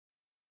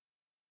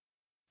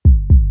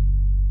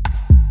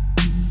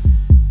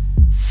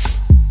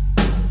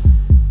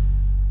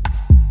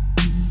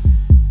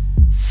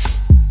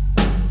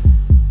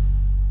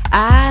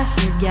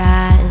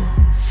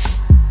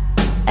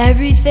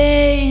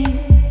everything.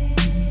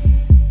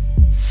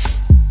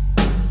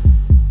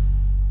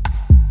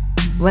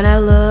 When I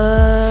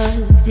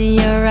looked in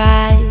your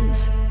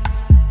eyes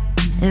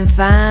and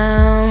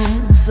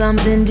found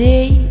something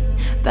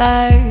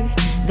deeper,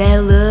 that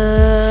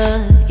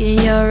look in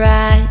your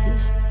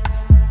eyes,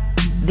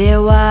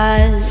 there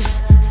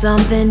was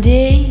something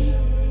deep.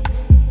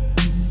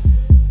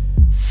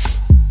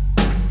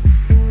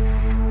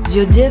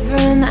 Your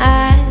different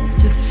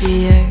act of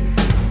fear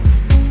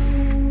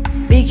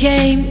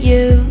became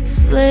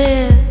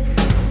useless.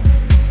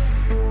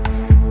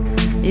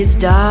 It's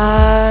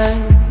dark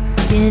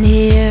in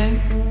here,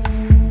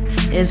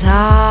 it's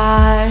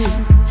hard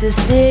to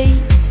see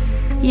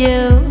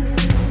you.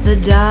 The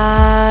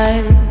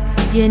dark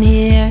in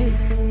here,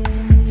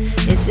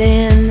 it's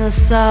in the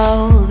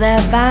soul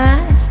that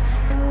binds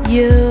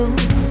you.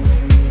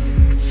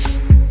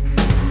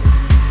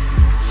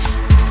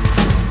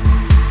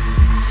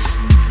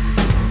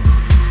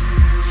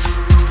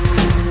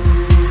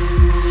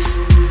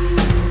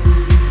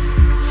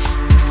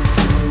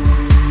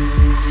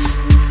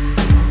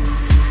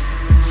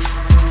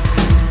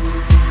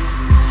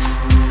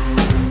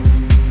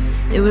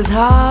 It was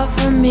hard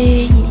for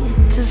me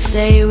to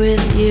stay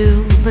with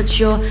you, but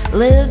your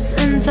lips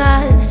and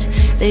touch,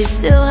 they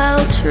still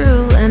held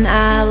true, and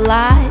I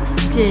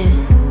liked it.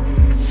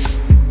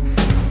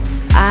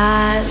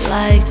 I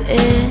liked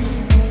it.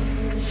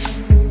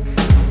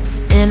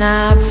 And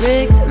I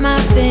pricked my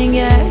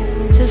finger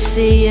to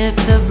see if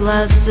the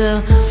blood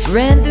still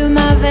ran through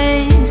my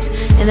veins,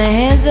 and the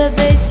hands that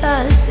they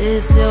touched,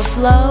 it's still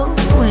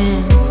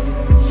flowing.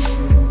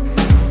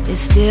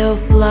 It's still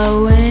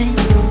flowing.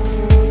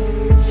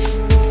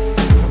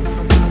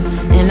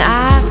 And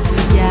I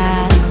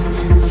forgot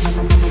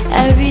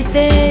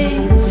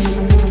everything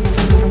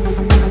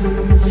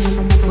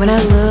when I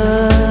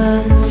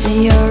looked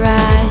in your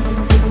eyes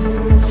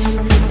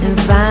and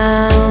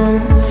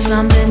found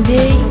something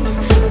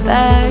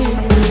deeper.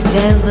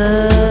 That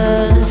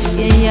look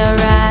in your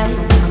eyes,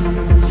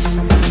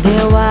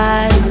 there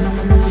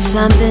was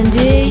something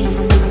deep.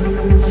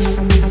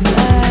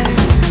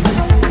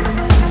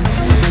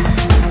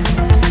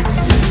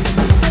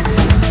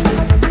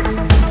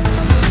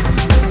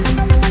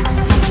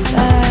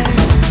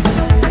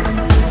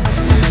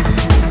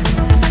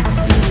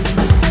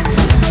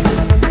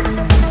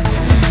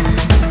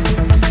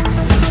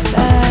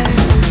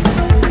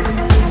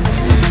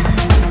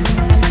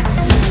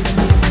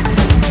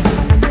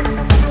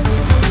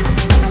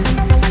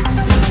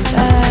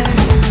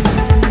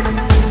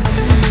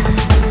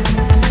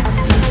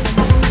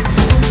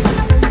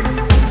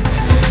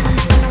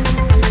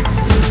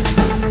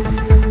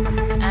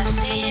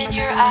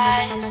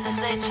 As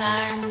they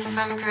turn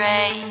from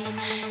gray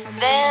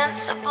then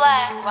to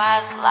black,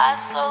 why's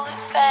life slowly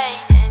fade?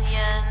 And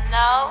you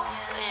know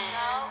it,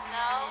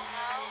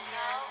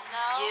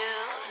 you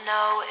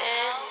know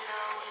it.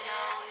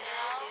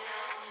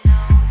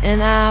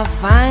 And I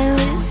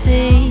finally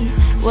see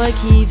what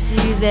keeps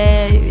you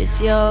there.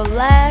 It's your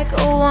lack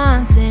of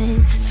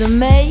wanting to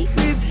make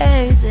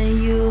repairs,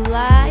 and you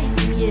like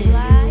it.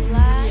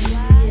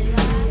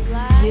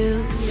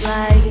 You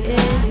like it.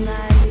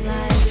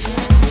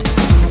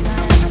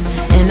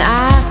 And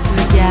I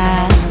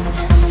forgot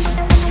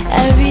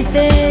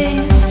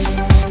everything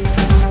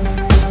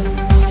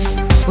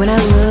when I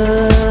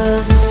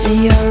looked in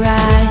your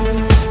eyes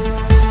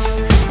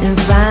and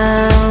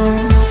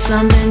found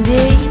something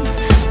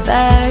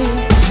deeper.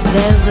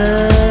 That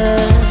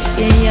look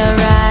in your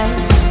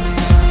eyes,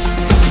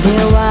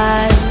 there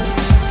was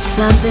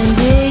something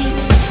deeper.